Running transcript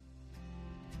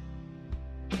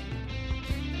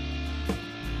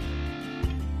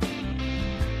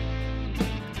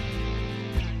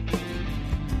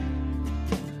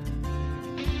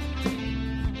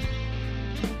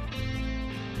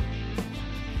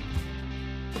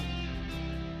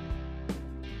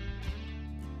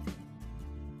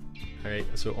All right,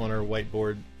 so on our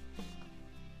whiteboard,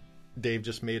 Dave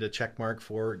just made a check mark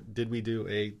for did we do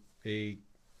a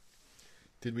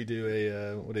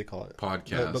what do they call it?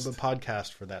 Podcast. A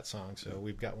podcast for that song. So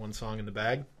we've got one song in the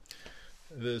bag.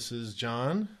 This is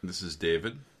John. This is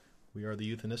David. We are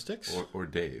the Euthanistics. Or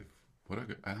Dave. I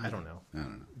don't know. I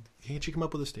don't know. Can't you come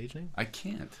up with a stage name? I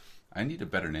can't. I need a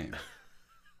better name.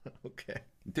 Okay.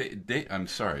 I'm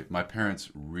sorry. My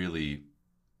parents really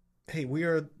we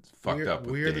are fucked up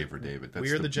with Dave or David.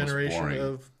 We are the generation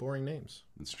of boring names.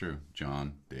 That's true.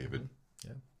 John, David. Mm-hmm.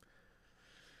 Yeah.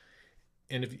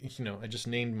 And if I just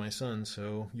named my son,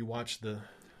 so you watch the.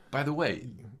 By the way,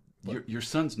 your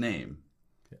son's name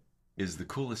is the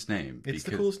coolest name. It's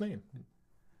the coolest name.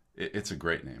 It's a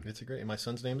great name. My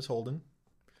son's name is Holden.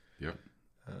 Yep.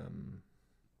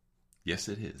 Yes,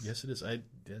 it is. Yes, it is.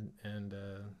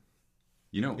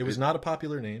 It was not a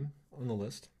popular name on the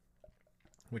list,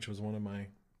 which was one of my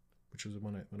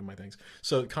things.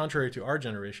 So contrary to our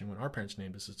generation, when our parents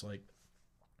named us, it's like,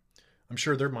 I'm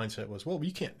sure their mindset was, well,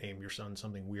 you can't name your son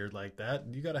something weird like that.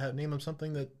 You got to name him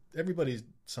something that everybody's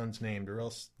son's named, or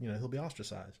else he'll be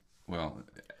ostracized. Well,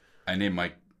 I named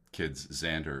my kids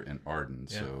Xander and Arden,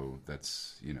 so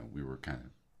that's we were kind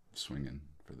of swinging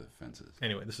for the fences.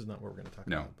 Anyway, this is not what we're going to talk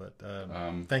about.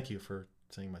 But thank you for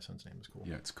saying my son's name is cool.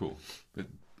 Yeah, it's cool. But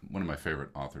one of my favorite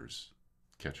authors,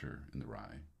 Catcher in the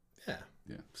Rye.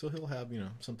 Yeah. So he'll have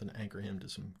something to anchor him to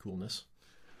some coolness.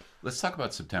 Let's talk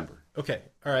about September. Okay.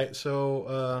 All right.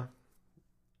 So,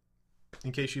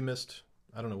 in case you missed,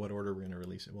 I don't know what order we're going to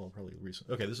release it. Well, probably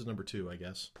recent. Okay, this is number 2, I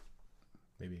guess.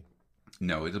 Maybe.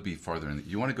 No, it'll be farther in.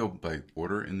 You want to go by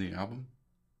order in the album?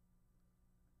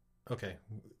 Okay.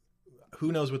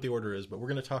 Who knows what the order is? But we're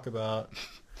going to talk about.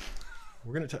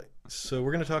 We're going to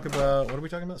talk about. What are we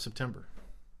talking about? September.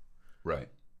 Right.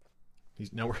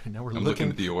 Now we're I'm looking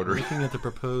at the order. Looking at the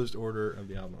proposed order of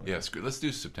the album. Okay. Yes, good. Let's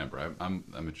do September. I'm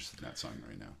interested in that song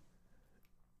right now.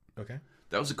 Okay.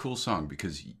 That was a cool song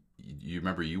because you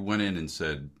remember you went in and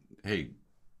said, "Hey,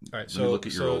 all right, let me look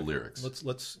at your old lyrics."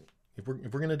 Let's if we're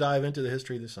going to dive into the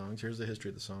history of the songs, here's the history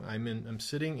of the song. I'm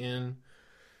sitting in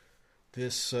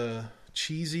this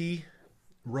cheesy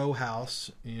row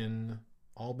house in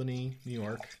Albany, New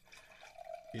York.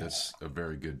 That's a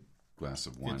very good glass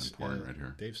of wine I'm pouring right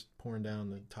here. Dave's pouring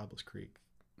down the Topless Creek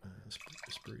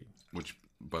Spree. Which,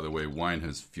 by the way, wine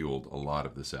has fueled a lot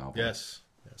of this album. Yes,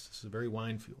 this is a very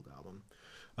wine-fueled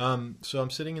album. So I'm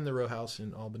sitting in the row house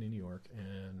in Albany, New York,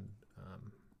 and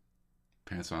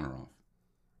pants on or off?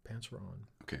 Pants were on.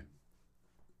 Okay.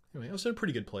 Anyway, I was in a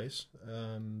pretty good place,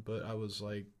 but I was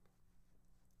like,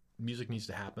 music needs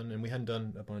to happen, and we hadn't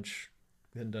done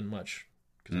much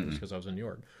because I was in New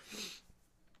York,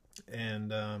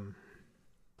 and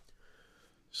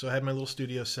so I had my little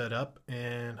studio set up,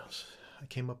 and I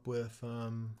came up with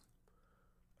a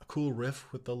cool riff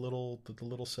with the little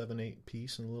 7/8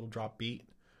 piece and a little drop beat.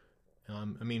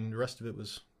 The rest of it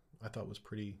I thought was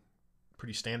pretty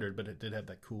standard, but it did have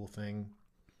that cool thing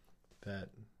that,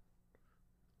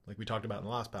 like we talked about in the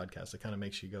last podcast, it kind of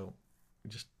makes you go,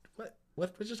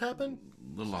 what just happened?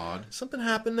 A little odd. Something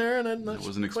happened there, and I'm not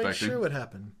quite sure what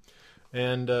happened.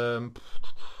 And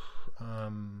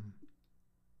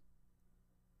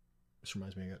this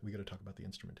reminds me, we got to talk about the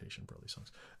instrumentation for all these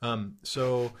songs.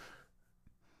 So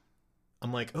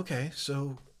I'm like, okay,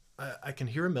 so I can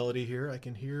hear a melody here. I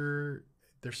can hear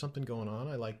there's something going on.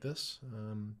 I like this.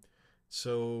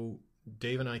 So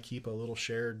Dave and I keep a little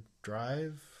shared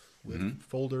drive with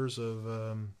folders of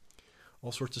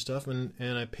all sorts of stuff, and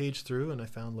I paged through and I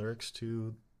found lyrics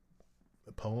to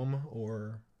a poem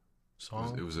or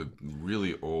song. It was a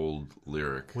really old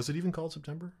lyric. Was it even called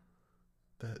September?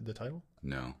 The title?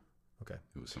 No. Okay.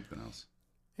 It was something else.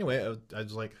 Anyway, I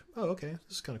was like, oh, okay,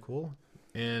 this is kind of cool.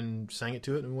 And sang it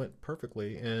to it and it went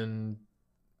perfectly, and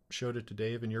showed it to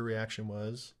Dave, and your reaction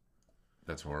was?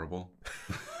 That's horrible.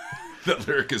 That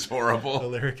lyric is horrible. The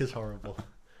lyric is horrible.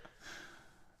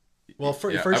 Well,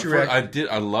 first your reaction...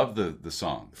 I love the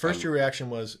song. First your reaction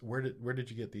was, where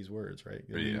did you get these words, right?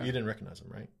 You didn't recognize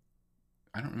them, right?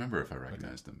 I don't remember if I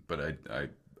recognized them, but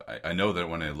I know that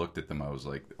when I looked at them, I was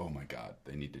like, oh my God,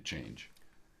 they need to change.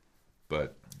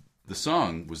 But the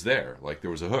song was there. Like,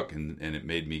 there was a hook, and it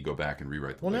made me go back and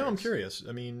rewrite the lyrics. Now I'm curious.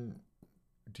 I mean,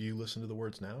 do you listen to the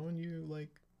words now and you, like,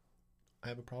 I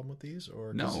have a problem with these?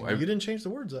 Or no. You didn't change the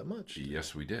words that much.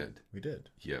 Yes, we did. We did.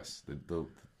 Yes. The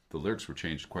lyrics were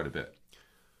changed quite a bit.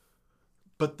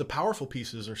 But the powerful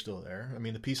pieces are still there. I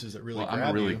mean, the pieces that really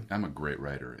grab you. I'm a great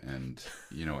writer, and,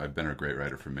 I've been a great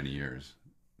writer for many years.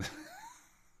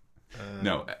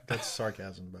 No, That's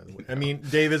sarcasm, by the way. I mean,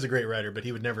 Dave is a great writer, but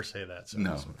he would never say that. So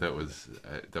no, that was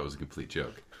a complete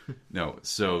joke. No,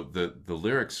 so the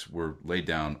lyrics were laid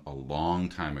down a long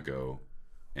time ago,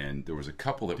 and there was a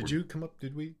couple that Did we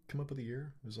come up with a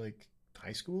year? It was like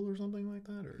high school or something like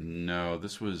that, or No,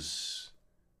 this was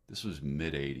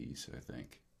mid '80s, I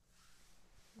think.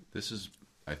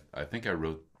 I think I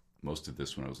wrote most of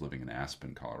this when I was living in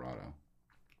Aspen, Colorado.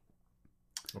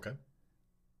 okay.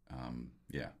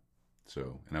 Yeah.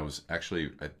 So, and I was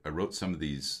actually, I wrote some of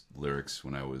these lyrics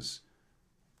when I was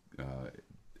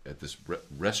at this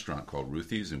restaurant called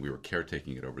Ruthie's, and we were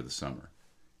caretaking it over the summer.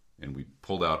 And we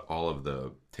pulled out all of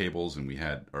the tables, and we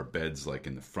had our beds like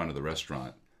in the front of the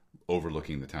restaurant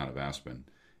overlooking the town of Aspen.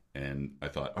 And I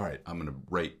thought, all right, I'm going to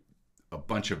write a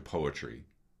bunch of poetry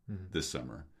this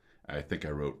summer. I think I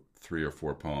wrote 3 or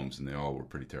 4 poems, and they all were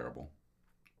pretty terrible.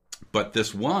 But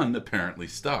this one apparently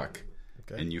stuck,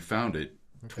 and you found it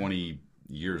 20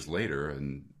 years later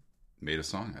and made a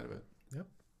song out of it. Yep.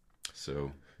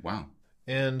 So, wow.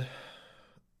 And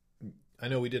I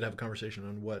know we did have a conversation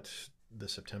on what the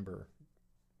September,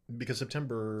 because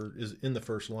September is in the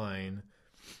first line.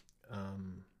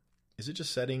 Is it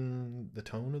just setting the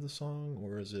tone of the song,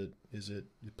 or is it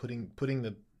putting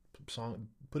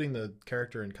the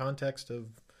character in context of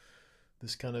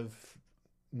this kind of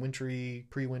wintry,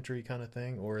 pre-wintry kind of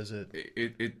thing, or is it?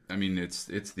 I mean, it's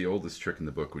the oldest trick in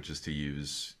the book, which is to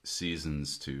use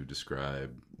seasons to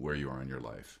describe where you are in your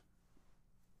life.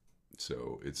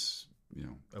 So it's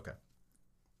okay,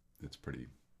 it's pretty.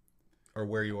 Or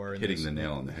where you are in hitting the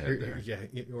nail on the head there.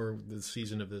 Yeah, or the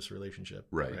season of this relationship.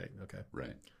 Right. Okay.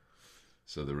 Right.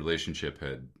 So the relationship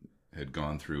had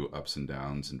gone through ups and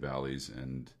downs and valleys,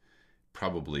 and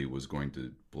probably was going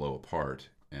to blow apart.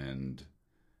 And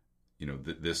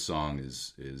this song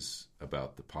is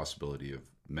about the possibility of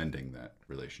mending that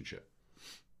relationship.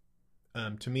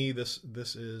 To me, this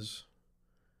is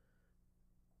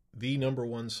the number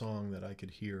one song that I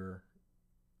could hear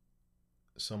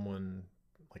someone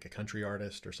like a country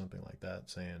artist or something like that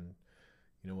saying,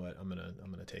 you know what, I'm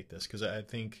gonna take this, because I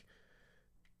think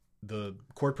the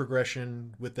chord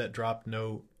progression with that drop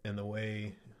note and the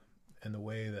way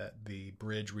that the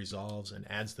bridge resolves and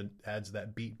adds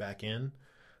that beat back in,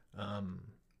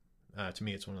 to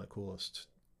me it's one of the coolest.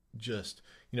 Just,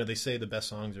 they say the best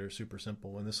songs are super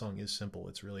simple, and this song is simple.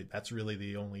 That's really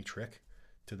the only trick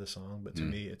to the song, but to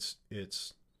me it's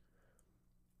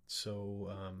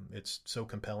so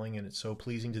compelling, and it's so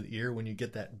pleasing to the ear when you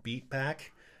get that beat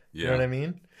back. Yeah. You know what I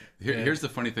mean? Here's the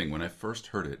funny thing. When I first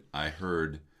heard it, I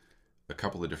heard a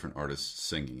couple of different artists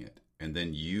singing it, and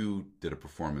then you did a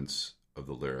performance of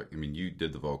the lyric. I mean, you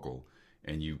did the vocal,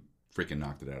 and you freaking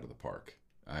knocked it out of the park.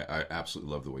 I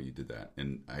absolutely love the way you did that,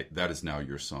 and that is now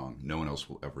your song. No one else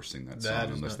will ever sing that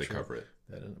song unless they cover it.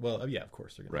 Well, yeah, of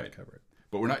course they're going to cover it.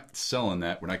 But we're not selling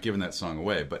that. We're not giving that song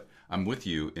away. But I'm with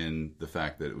you in the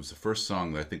fact that it was the first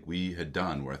song that I think we had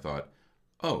done where I thought,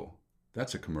 oh,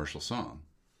 that's a commercial song.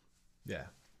 Yeah,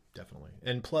 definitely.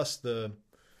 And plus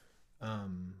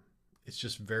it's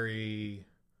just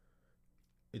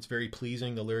it's very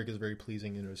pleasing. The lyric is very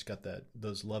pleasing. It's got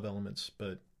those love elements,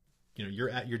 but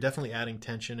you're definitely adding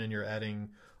tension, and you're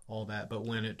adding all that. But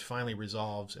when it finally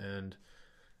resolves and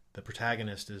the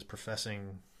protagonist is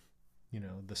professing,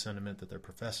 the sentiment that they're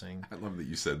professing. I love that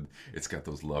you said it's got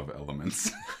those love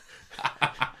elements.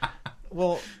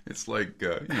 Well, it's like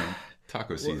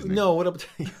taco seasoning. No, what I'm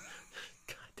God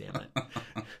damn it.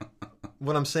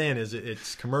 What I'm saying is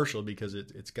it's commercial because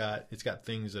it's got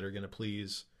things that are going to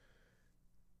please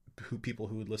people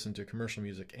who would listen to commercial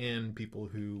music, and people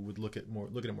who would look at it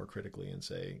more critically and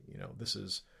say, this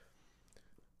is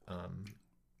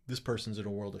this person's in a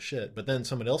world of shit. But then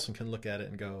someone else can look at it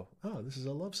and go, oh, this is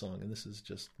a love song, and this is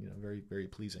just very, very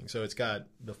pleasing. So it's got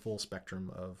the full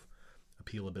spectrum of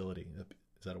appealability.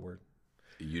 Is that a word?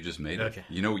 You just made it. Okay.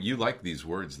 You like these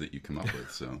words that you come up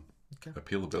with, so okay.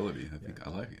 Appealability. I think I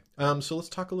like it. So let's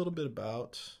talk a little bit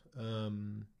about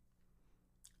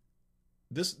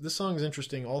this song is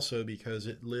interesting also because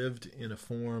it lived in a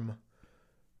form,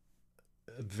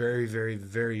 a very, very,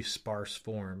 very sparse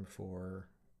form for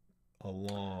a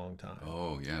long time.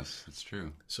 Oh yes, that's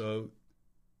true. So,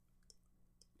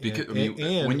 because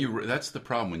that's the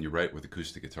problem when you write with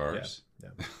acoustic guitars.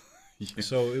 Yeah. Yeah.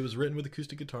 So it was written with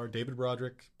acoustic guitar. David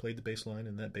Broderick played the bass line,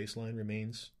 and that bass line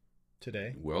remains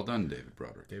today. Well done, David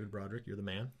Broderick. David Broderick, you're the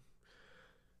man.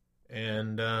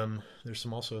 And there's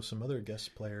also some other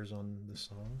guest players on this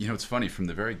song. It's funny, from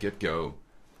the very get-go,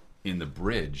 in the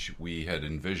bridge, we had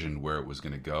envisioned where it was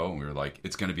going to go, and we were like,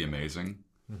 it's going to be amazing.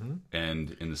 Mm-hmm.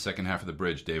 And in the second half of the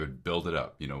bridge, David built it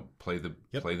up. Play the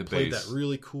bass. Played that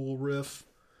really cool riff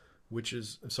which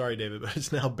is, I'm sorry, David, but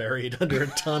it's now buried under a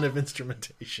ton of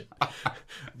instrumentation.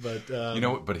 But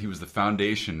but he was the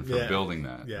foundation for building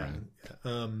that. Yeah.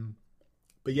 Right?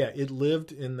 But yeah, it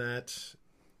lived in that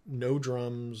no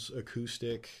drums,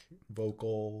 acoustic,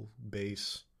 vocal,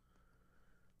 bass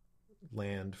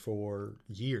land for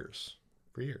years.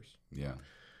 Yeah.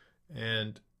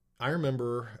 And I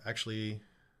remember actually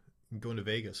going to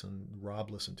Vegas and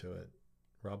Rob listened to it.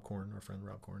 Rob Korn, our friend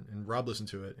Rob Korn, and Rob listened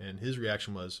to it, and his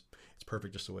reaction was, "It's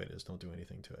perfect just the way it is. Don't do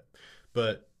anything to it."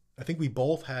 But I think we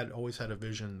both always had a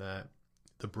vision that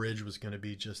the bridge was going to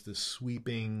be just this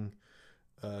sweeping,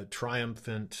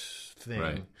 triumphant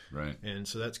thing, right. And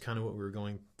so that's kind of what we were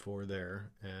going for there,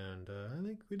 and I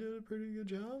think we did a pretty good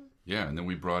job. Yeah, and then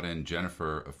we brought in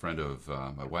Jennifer, a friend of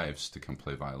my wife's, to come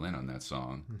play violin on that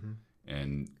song,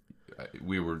 and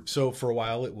we were. So for a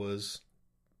while, it was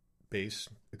bass,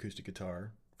 acoustic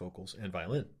guitar, vocals, and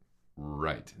violin.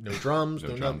 Right. No drums.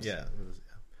 No drums. Yeah. It was,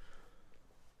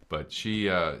 But she,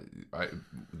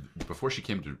 before she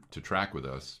came to track with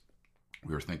us,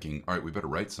 we were thinking, all right, we better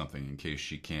write something in case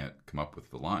she can't come up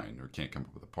with the line or can't come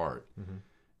up with a part.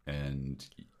 And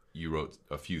you wrote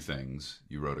a few things.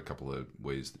 You wrote a couple of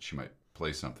ways that she might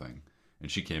play something.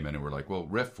 And she came in and we're like, well,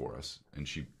 riff for us. And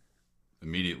she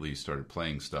immediately started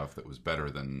playing stuff that was better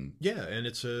than... Yeah, and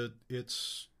it's a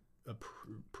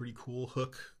pretty cool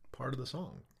hook part of the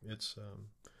song. It's...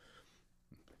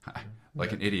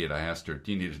 like an idiot, I asked her,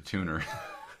 do you need a tuner?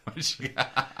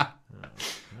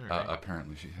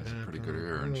 Apparently she has a pretty good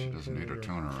ear and she doesn't need a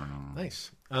tuner.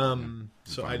 Nice.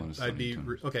 So I'd be...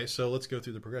 Okay, so let's go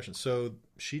through the progression. So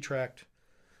she tracked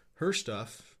her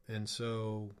stuff, and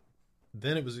so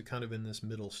then it was kind of in this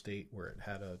middle state where it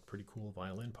had a pretty cool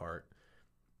violin part,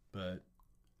 but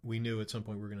we knew at some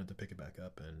point we were going to have to pick it back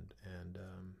up and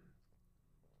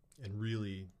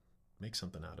really make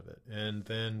something out of it. And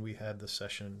then we had the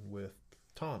session with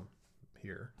Tom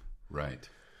here. Right.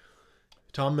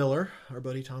 Tom Miller, our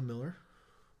buddy Tom Miller,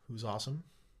 who's awesome.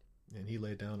 And he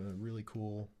laid down a really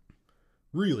cool.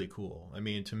 I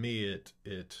mean, to me,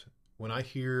 it when I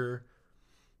hear,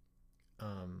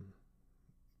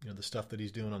 the stuff that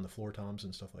he's doing on the floor toms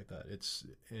and stuff like that,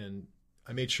 and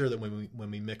I made sure that when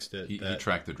we mixed it, he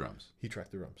tracked the drums. He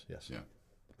tracked the drums. Yes. Yeah.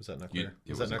 Was that not clear?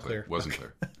 Was that not clear? Wasn't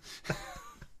clear.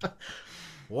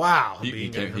 Wow. He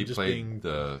played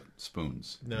the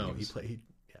spoons. No,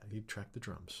 he tracked the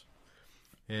drums.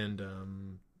 And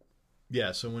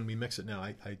so when we mix it now,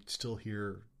 I still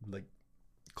hear like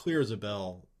clear as a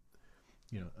bell,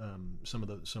 some of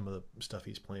the stuff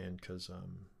he's playing, because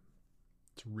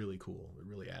it's really cool. It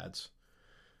really adds,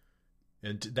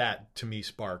 and that to me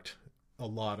sparked a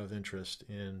lot of interest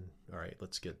in, all right,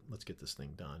 let's get this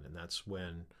thing done. And that's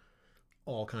when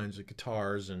all kinds of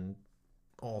guitars and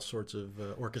all sorts of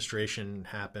orchestration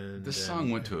happened. This song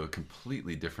went to a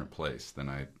completely different place than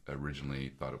I originally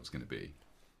thought it was going to be.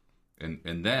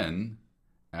 And then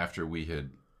after we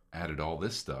had added all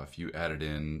this stuff, you added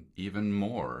in even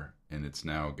more, and it's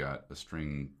now got a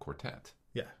string quartet.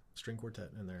 Yeah, string quartet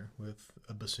in there with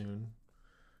a bassoon.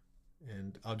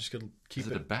 And I'll just keep it. Is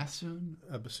it a bassoon?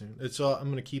 A bassoon. I'm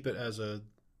going to keep it as a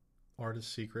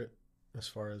artist secret as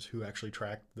far as who actually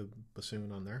tracked the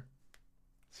bassoon on there.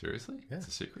 Seriously? Yeah. It's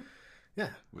a secret? Yeah.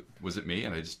 Was it me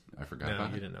and I forgot about it?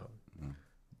 No, you didn't know. Mm.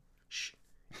 Shh.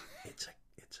 It's a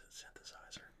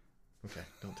synthesizer. Okay,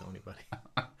 don't tell anybody.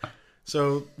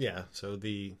 So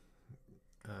the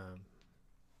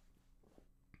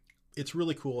it's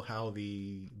really cool how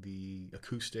the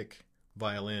acoustic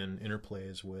violin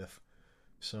interplays with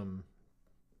some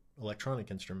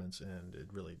electronic instruments, and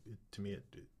to me it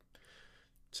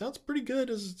sounds pretty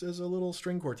good as a little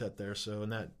string quartet there. So,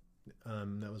 and that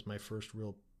was my first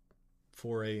real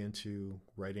foray into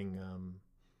writing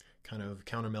kind of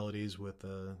counter melodies with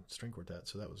a string quartet.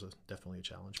 So that was definitely a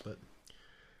challenge. But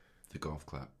the golf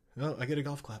clap. Oh, I get a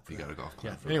golf clap. You got a golf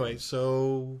clap. Yeah. Anyway,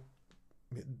 so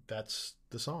that's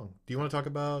the song. Do you want to talk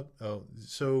about? Do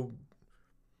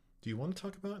you want to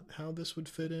talk about how this would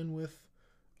fit in with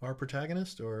our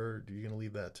protagonist, or are you going to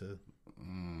leave that to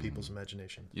people's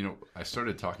imagination? I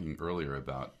started talking earlier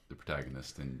about the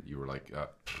protagonist, and you were like,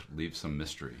 leave some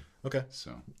mystery. Okay.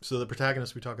 So the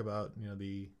protagonist we talk about,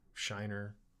 the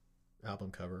Shiner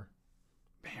album cover.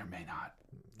 May or may not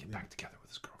get back together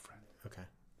with his girlfriend. Okay.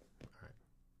 All right.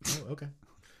 Oh, okay.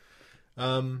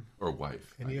 Or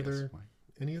wife. Any other?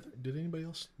 Did anybody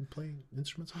else play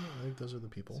instruments on it? I think those are the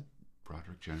people.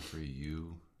 Broderick, Jennifer,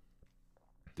 you.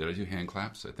 Did I do hand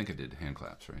claps? I think I did hand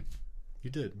claps, right? You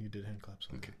did hand claps.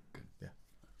 Okay, good. Yeah.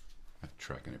 I'm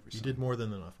tracking every song. You did more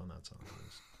than enough on that song. It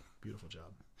was a beautiful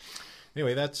job.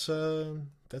 Anyway, that's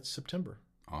September.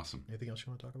 Awesome. Anything else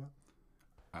you want to talk about?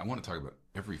 I want to talk about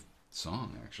every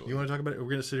song, actually. You want to talk about it? We're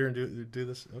going to sit here and do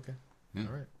this? Okay. Yeah.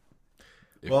 All right.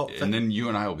 And then you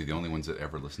and I will be the only ones that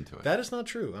ever listen to it. That is not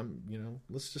true.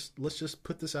 Let's just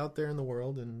put this out there in the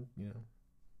world, and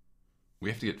we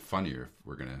have to get funnier if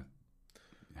we're going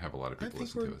to have a lot of people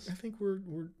listen to us. I think we're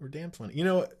damn funny.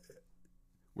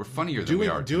 We're funnier than we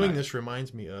are doing tonight. this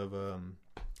reminds me of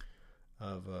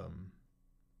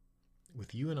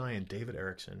with you and I and David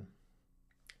Erickson.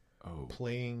 Oh,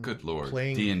 playing. Good Lord.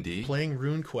 Playing D&D? Playing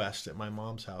RuneQuest at my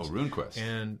mom's house. Oh, RuneQuest.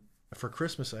 And for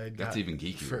Christmas, I had That's even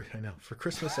geekier. I know. For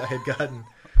Christmas, I had gotten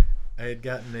a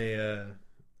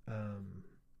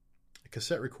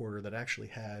cassette recorder that actually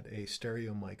had a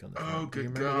stereo mic on the front. Oh, Do you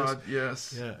good remember God, this?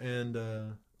 yes. Yeah, and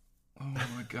oh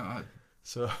my God.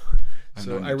 so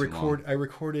known I you too long.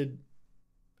 recorded.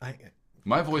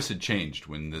 My voice had changed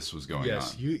when this was going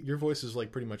Yes, on. your voice is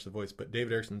like pretty much the voice, but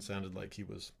David Erickson sounded like he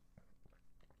was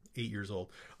 8 years old.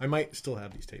 I might still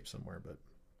have these tapes somewhere, but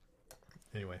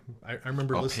anyway, I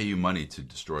remember. I'll pay you money to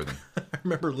destroy them. I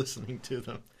remember listening to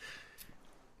them,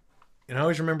 and I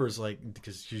always remember it's like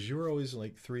because you were always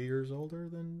like 3 years older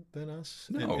than us.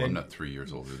 No, and I'm not 3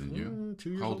 years older than you. 2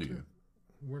 years How old older. are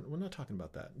you? We're not talking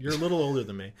about that. You're a little older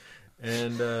than me,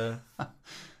 and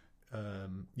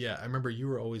yeah, I remember you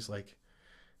were always like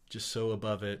just so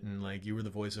above it, and like you were the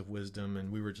voice of wisdom, and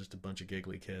we were just a bunch of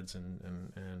giggly kids, and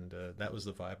that was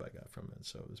the vibe I got from it.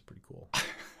 So it was pretty cool.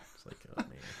 It's like, oh man,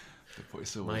 The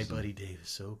voice of my wisdom. buddy Dave is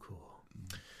so cool.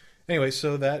 Anyway,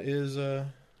 so that is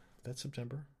that's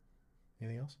September.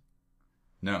 Anything else?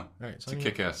 No, All right, it's a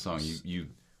kick-ass song. You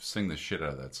sing the shit out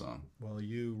of that song. Well,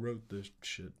 you wrote the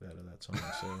shit out of that song,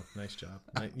 so nice job.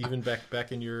 Even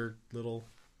back in your little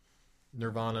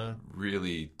Nirvana,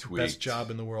 Really tweaked. best job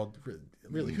in the world.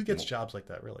 Really, who gets jobs like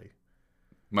that? Really?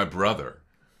 My brother.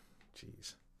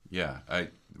 Jeez. Yeah, I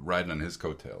riding on his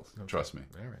coattails. Okay. Trust me.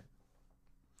 All right.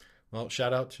 Well,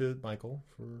 shout out to Michael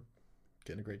for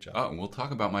getting a great job. Oh, and we'll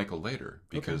talk about Michael later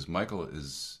because Michael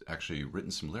has actually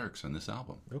written some lyrics on this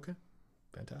album. Okay.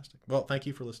 Fantastic. Well, thank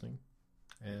you for listening,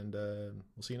 and we'll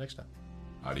see you next time.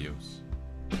 Adios.